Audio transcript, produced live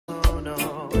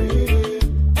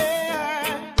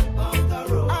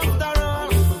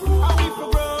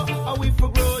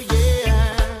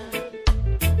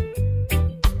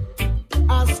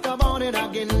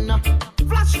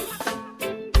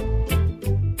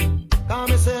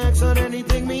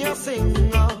I sing.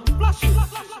 Flash it.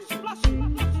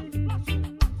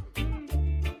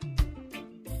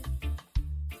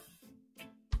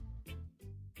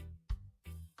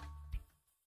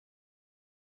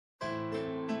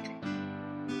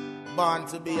 Born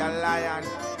to be a lion,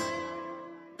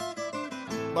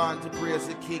 born to praise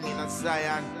the King in a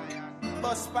Zion.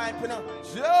 Bust pipe, you know.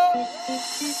 Joe.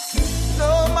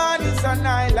 No man is an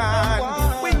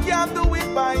island. We can't do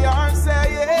it by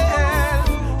ourselves.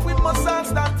 We must all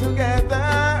stand together.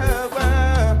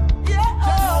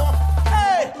 Yeah.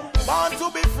 Hey, born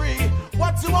to be free.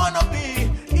 What you wanna be?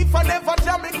 If I never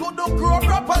jam, me couldn't grow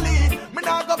properly. Me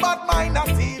not go bad mind not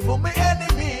evil, me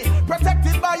enemy.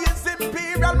 Protected by His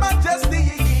Imperial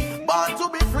Majesty. Born to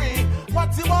be free.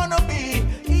 What you wanna be?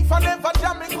 If I never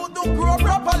jam, me couldn't grow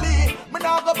properly. Me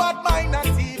not go bad mind not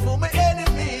evil, me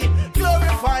enemy.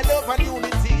 Glorify love and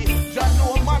unity. Just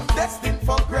know man destined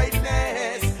for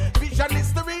greatness. Vision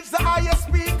is to reach the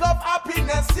highest peak of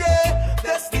happiness, yeah.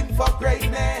 Destined for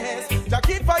greatness. Just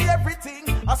give for everything.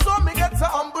 I saw me get so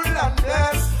humble and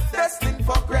blessed. Destined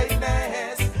for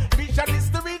greatness. Vision is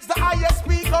to reach the highest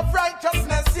peak of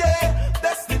righteousness, yeah.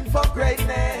 Destined for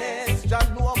greatness. Just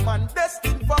know man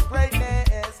destined for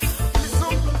greatness.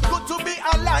 Listen, good to be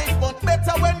alive, but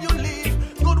better when you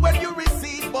live. Good when you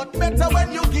receive, but better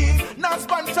when you give. Now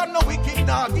sponsor no wicked,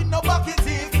 now give no bucket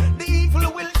it. The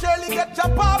evil will surely get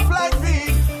your path like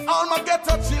this. All my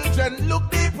ghetto children, look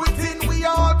deep within. We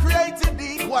are all created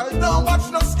equal. Don't watch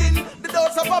no skin. The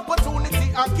doors of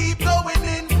opportunity and keep going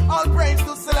in. All praise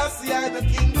to Selassie, I the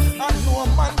King. And no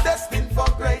man destined for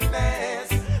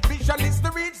greatness. Vision is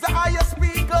to reach the highest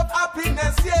peak of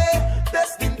happiness, yeah.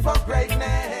 Destined for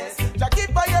greatness. Just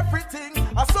give by everything.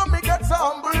 I saw me get so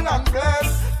humble and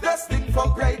blessed. Destined for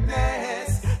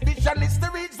greatness. Vision is to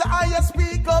reach the highest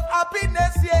peak of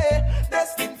happiness, yeah.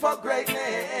 Destined for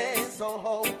greatness.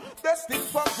 Oh, destined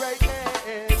for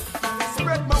greatness.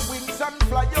 Spread my wings and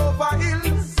fly over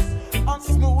hills. As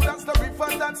smooth as the river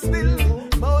that's still.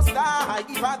 Most high,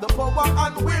 give her the power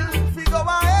and will. Figure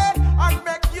ahead and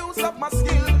make use of my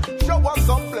skill. Show us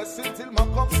some blessing till my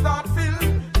cup start fill.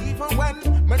 Even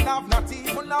when me have not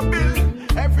even a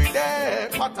bill. Every day,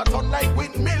 pot a ton like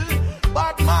windmill.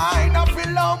 But mine I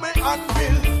below me and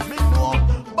bill. Me know,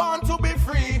 born to be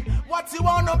free. What you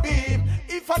wanna be?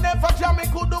 If I never jam, me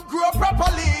couldn't grow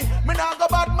properly. Me not go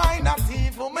bad mind not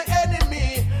evil, me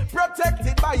enemy.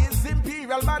 Protected by His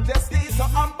Imperial Majesty, so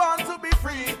I'm born to be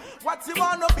free. What you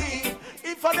wanna be?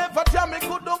 If I never jam, me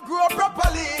couldn't grow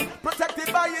properly.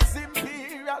 Protected by His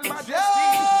Imperial Majesty.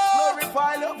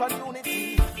 Glorify love and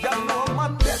unity. Just know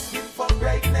man destined for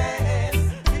greatness.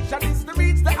 Vision is to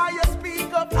reach the highest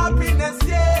peak of happiness,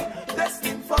 yeah.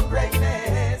 Destined for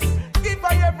greatness. Give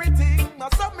by everything. Now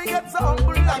some me get so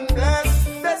humble and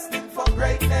blessed. Destined for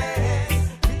greatness.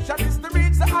 Vision is to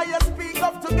reach the highest peak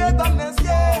of togetherness,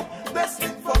 yeah.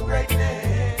 Destined for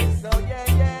greatness. Oh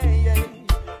yeah.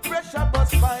 Pressure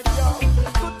bust fight, yo.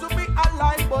 Good to be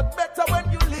alive, but better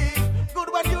when you live. Good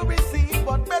when you receive,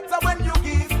 but better when you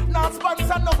give. Now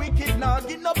sponsor no wicked, now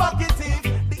give no bucket it.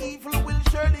 The evil will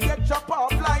surely get chopped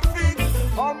off like figs.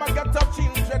 All my ghetto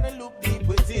children and look deep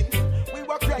within. We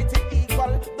were created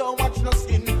equal, don't watch no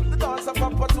skin. The doors of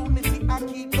opportunity I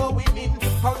keep going in.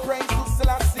 All praise to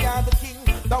Selassie, I the King.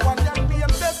 The one that we are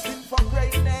destined for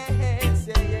greatness.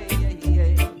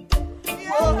 Yeah.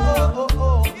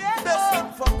 Oh.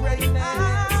 Destined for greatness.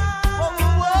 Oh.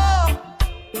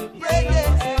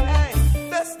 Yeah.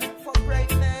 Destined for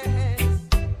greatness.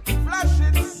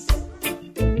 Flashes.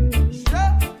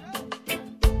 Sure.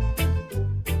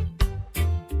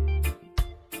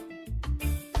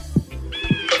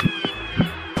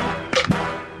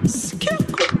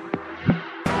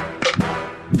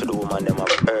 For the woman them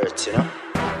of earth, you know.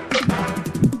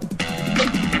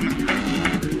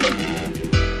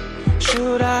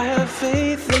 Should I have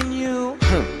faith in you?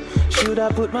 Should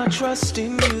I put my trust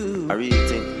in you? I really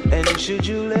think. And should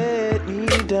you let me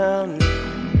down?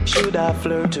 Should I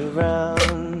flirt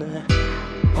around?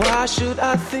 Why should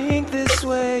I think this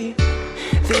way?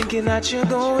 Thinking that you're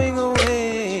going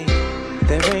away.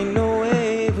 There ain't no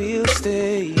way we'll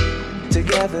stay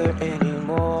together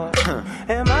anymore.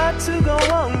 Am I to go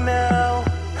on now?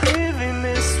 Living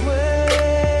this way?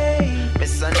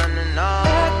 No.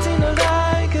 Acting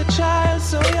like a child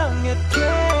so young at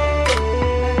play.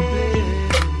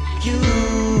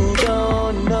 You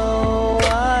don't know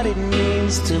what it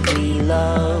means to be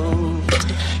loved.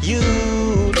 You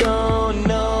don't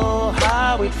know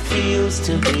how it feels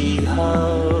to be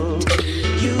hugged.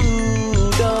 You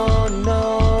don't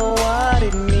know what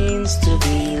it means to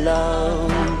be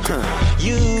loved.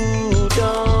 You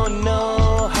don't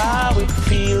know how it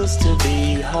feels to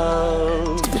be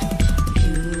held.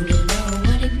 You don't know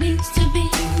what it means to be.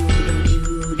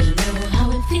 You don't know how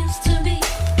it feels to be.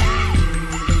 You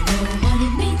don't know what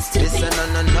it means to be. Listen,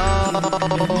 no. You don't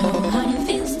know how it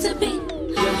feels to be.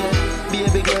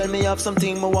 Baby girl, me have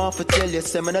something I want to tell you.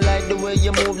 Say me no like the way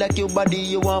you move like your body,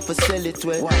 you want to sell it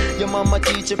well. Your mama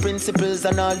teach you principles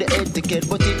and all the etiquette,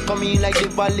 but it come in like the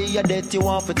valley of death, you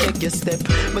want to take your step.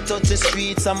 Me touch the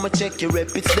streets and me check your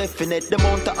rep, it's definite. The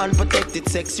amount of unprotected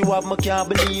sex you have, me can't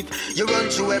believe. You run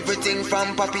through everything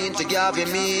from Papine to Garvey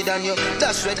Mead, and you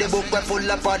just read the book where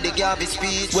full of all the Garvey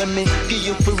speech. When me give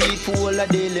you for read for all a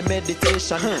daily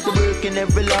meditation, you working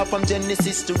every law from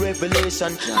Genesis to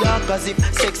Revelation. Yeah, cause if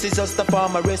sex is just a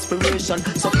form of respiration,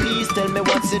 so please tell me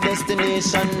what's your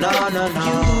destination. No.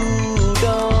 You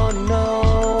don't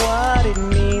know what it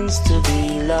means to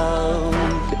be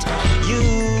loved.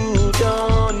 You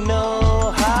don't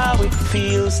know how it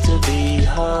feels to be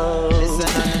hugged.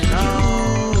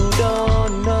 You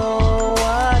don't know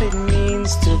what it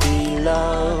means to be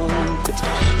loved.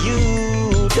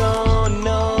 You don't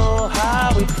know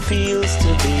how it feels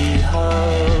to be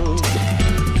hugged.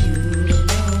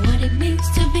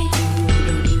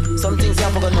 Some things you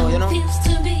have to know, you know. Feels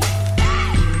to be. You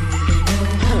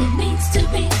don't know how it means to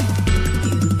be.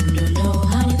 You don't know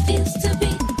how it feels to be.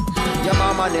 Your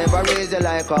mama never raised you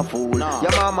like a fool. No.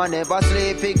 Your mama never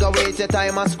sleep, figure waste your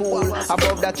time at school.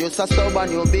 Above that, you're so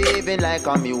stubborn, you behaving like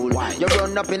a mule. Why? You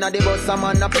run up in the bus, a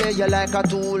man play you like a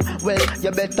tool. Well,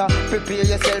 you better prepare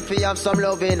yourself for have some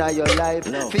love in your life.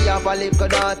 For have a little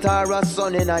daughter or a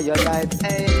son in your life.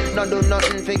 Hey, no do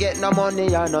nothing, forget no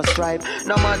money or no stripe.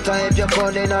 No matter if you're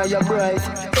cunning or you're bright.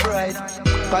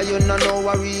 Cause you don't know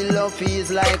what real love feels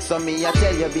like. So me, I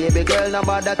tell you, baby girl, no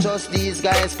bother trust these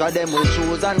guys. Cause them will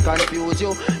choose and confuse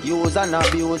you, use and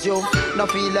abuse you. No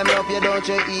feel them love you, don't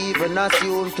you even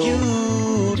assume to.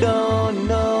 You don't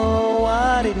know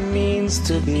what it means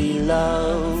to be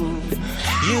loved.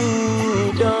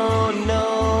 You don't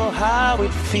know how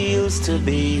it feels to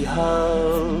be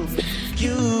hugged.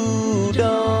 You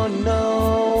don't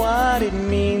know what it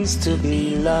means to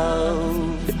be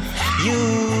loved.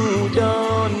 You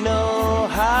don't know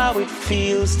how it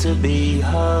feels to be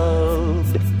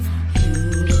hugged.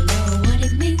 You don't know what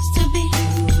it means to be.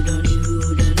 You don't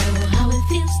know how it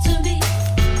feels to be.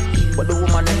 But the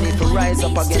woman need to rise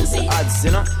up against the odds,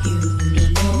 you know. You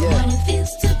don't know what it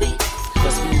feels to be.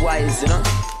 Just be wise, you know.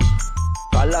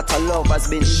 A lot of love has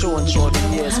been shown through the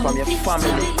years from your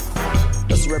family.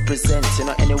 Just represent, you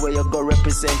know, anywhere you go,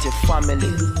 represent your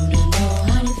family.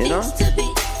 You know?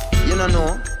 You don't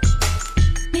know.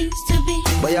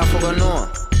 But you have to know.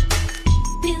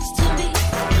 Feels to be.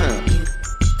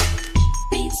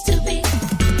 Feels to be.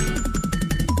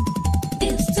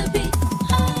 Feels to be.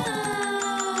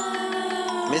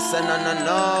 Miss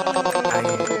no.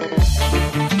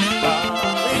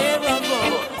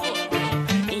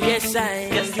 Yes,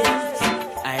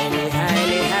 highly.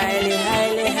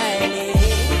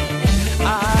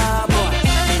 Ah, boy,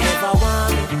 you never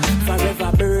want me,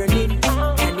 forever burning.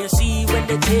 And you see when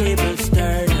the tables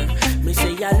turn, me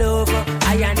say I love her,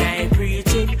 I and I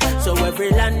preaching. So every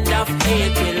land of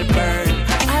hate will burn.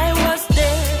 I was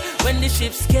there when the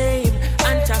ships came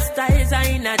and chastised her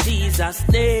in a Jesus'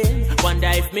 name.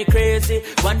 Wonder if me crazy,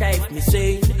 wonder if me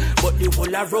sane, but the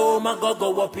whole of Rome I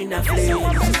go up in a flame. I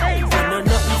know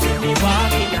nothing see me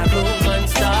walk in a room and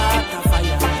start a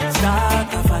fire.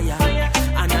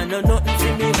 And I know nothing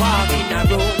see me walk in a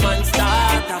room and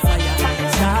start a fire.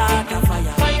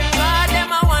 God,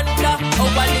 them I wonder how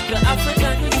a little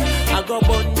African I go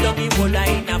burn down the whole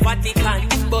in a Vatican,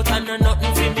 but I know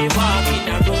nothing see me walk in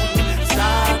a room,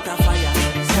 start a fire.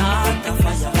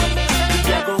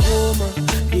 I go home,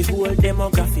 the whole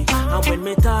demographic. And when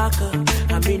me talk,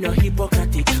 I mean no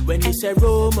hypocritic. When you say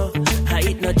Roma, I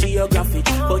eat no geographic.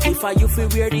 But if I you feel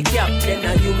wear the cap, then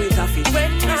I you will have it.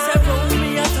 When me say Roma,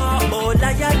 me a talk about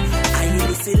lion. I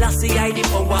the Selassie, I the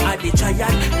power of the giant.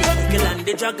 The eagle and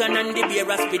the dragon and the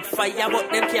bear spit fire, but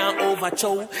them can't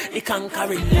overthrow the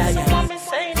conquering lion.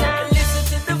 Listen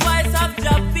to the voice of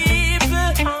the people.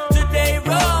 Today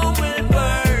Rome will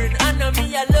burn, and not me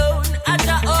alone.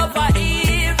 Over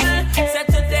evil, said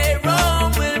today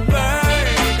Rome will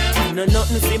burn. No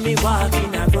nothing see me walk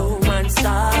in a room and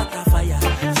start a fire.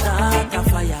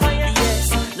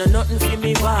 Yes, no nothing see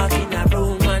me walk in a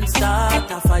room and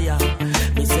start a fire.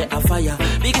 Me say a fire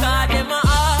because them a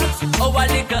ask our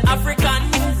little African.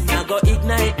 I go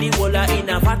ignite the whole in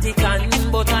a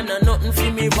Vatican, but I know nothing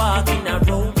see me walk in a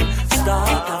room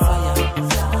start a fire.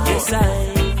 Yes, I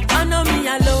know me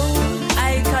alone.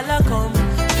 I call a come.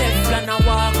 And I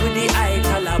walk with the eye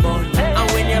collarbone.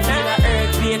 And when you feel the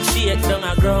earth being shake down a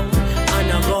ground and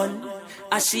a gun,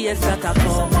 I see it that I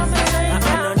come. I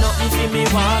know nothing for me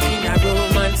walk in a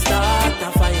room and start a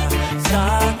fire.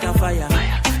 Start a fire.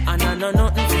 And I know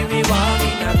nothing for me walk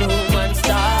in a room and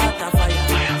start a fire.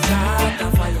 Start a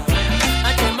fire.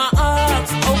 And then my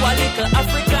ask, oh a little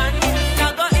African,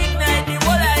 I go ignite the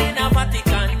whole in a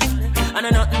Vatican. And I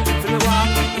know nothing for me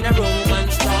walk in a room and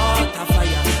start a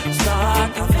fire.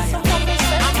 Start a fire.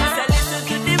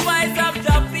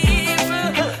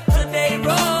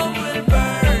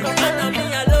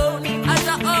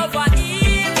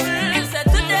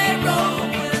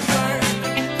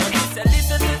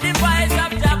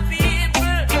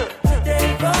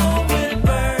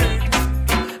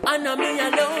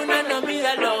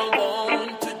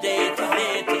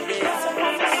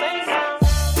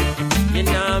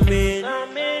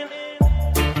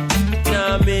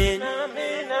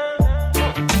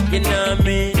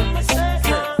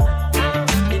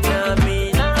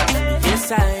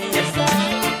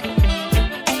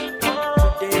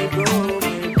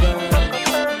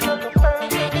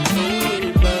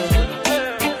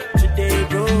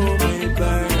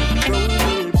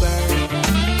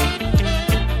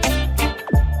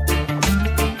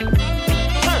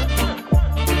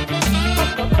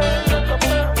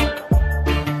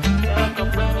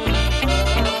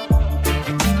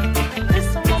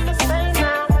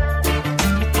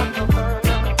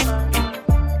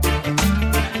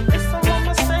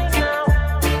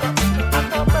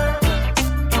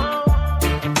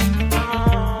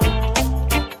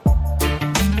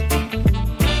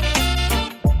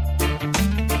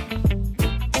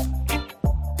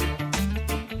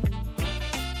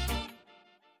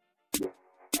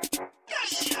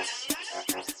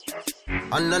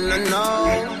 No,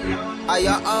 I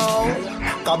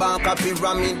Kabaka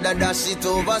pyramid that shit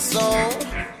over so.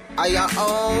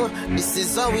 This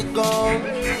is how it go.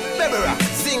 Baby rock,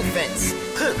 sing fence.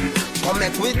 Come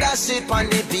make with that shit on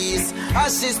the piece.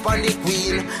 Ashes on the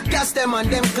queen. Gas them and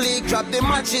them click. Drop the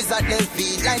matches at them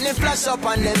feet. Lightning flash up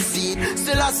on them seat.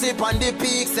 Still a sip on the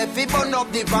peaks. If we burn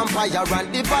up the vampire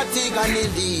and the fatigue and the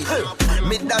lead.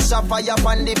 Mid dash a fire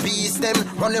on the beast them.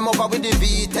 Run them over with the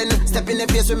V10. Step in the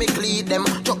face with me cleat them.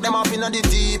 Chuck them up in the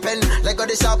deep end. Like a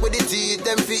the shark with the teeth.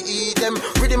 Them fi eat them.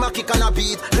 Rhythm a kick and a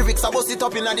beat. Lyrics a bust it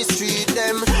up in the street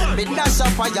them. Mid dash a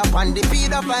fire on the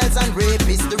pedophiles and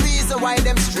rapists. The reason why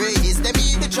them stray is them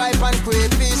eat the tripe and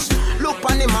crayfish. Look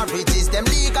on the marriages. Them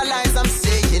legalize, I'm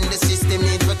saying. The system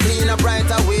need for clean a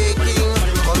brighter waking.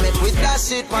 Come up with that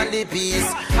shit on the piece.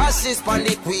 Ashes on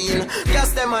the queen.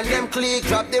 Gas them and them click.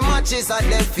 Drop the matches at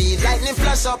them feet. Lightning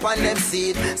flash up on them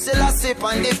seat. Still a sip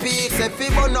on the peaks. If we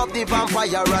burn up the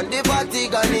vampire and the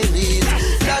fatigue and the lead.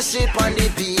 That shit on the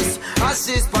piece.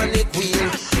 Ashes on the queen.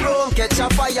 Rome catch a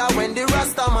fire when the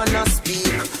Rasta man a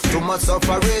speak. Too much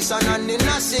operation and the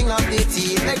gnashing of the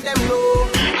teeth. Make them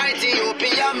know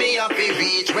Ethiopia me a be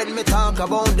reach. When me talk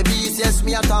about the beast, yes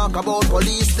me a talk about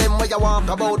police. Them where you walk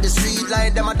about the street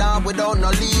like them a dog without no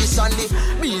leash. And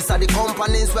the beasts are the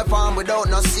companies we farm without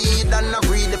no seed. And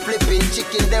agree the flipping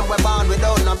chicken them we born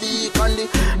without no beak. And the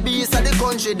beasts are the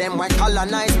country them we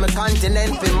colonize me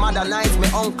continent. We modernize me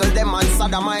uncle them and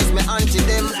sodomize me auntie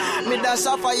them. Me dash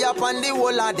a fire upon the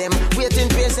whole of them.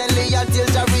 Waiting patiently until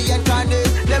Jerry and Candy.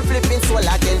 Them flipping soul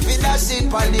again. Feed that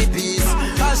shit on the beast.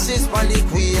 Ashes on the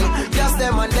queen. Gas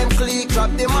them and them click. Drop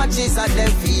the matches at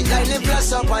them feet. Lightning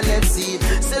flash up on them seat.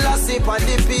 Still a sip on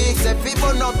the peaks. If we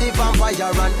burn up the vampire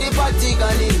and the fatigue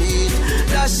and the lead.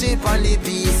 That shit on the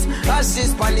beast.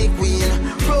 Ashes on the queen.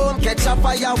 Rome catch a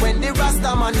fire when the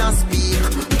Rasta man a speak.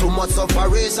 Too much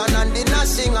operation and the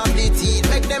gnashing of the teeth.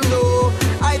 Make them know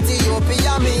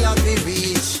Ethiopia me a be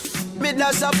reach. Me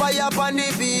dash a fire upon the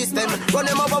beast them. Run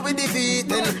them over with the feet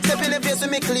then. Step in the face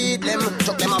with me cleat them.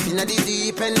 Chuck them up in the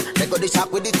deep end. They go the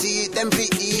shark with the teeth them. Fi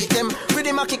eat them.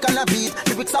 Rhythm a kick and a beat.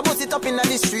 Lyrics a bust it up in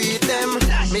the street them.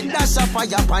 Me dash a fire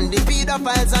upon the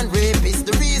pedophiles and rapists.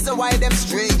 The reason why them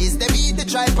stray is them eat the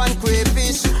tripe and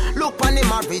crayfish. Look on the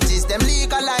marriages. Them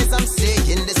legalize, I'm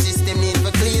saying. The system need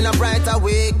for clean a brighter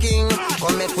waking.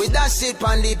 Come make with that shit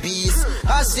on the beast.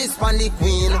 Ashes on the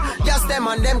queen. Gas them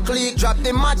and them click. Drop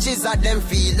the matches at them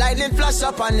feet. Lightning flash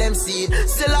up on them seat.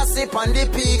 Still a sip on the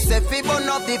peaks. If we burn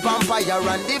up the vampire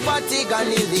and the fatigue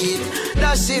and the lead.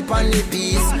 That ship on the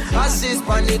beast. Ashes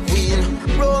on the queen.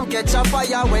 Rome catch a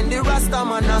fire when the Rasta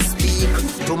man a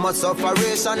speak. Too much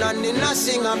operation and the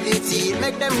gnashing of the teeth.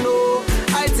 Make them know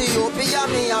Ethiopia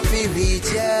me happy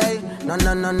reach, yeah.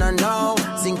 No.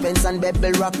 Sing fence and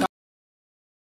bebel rock.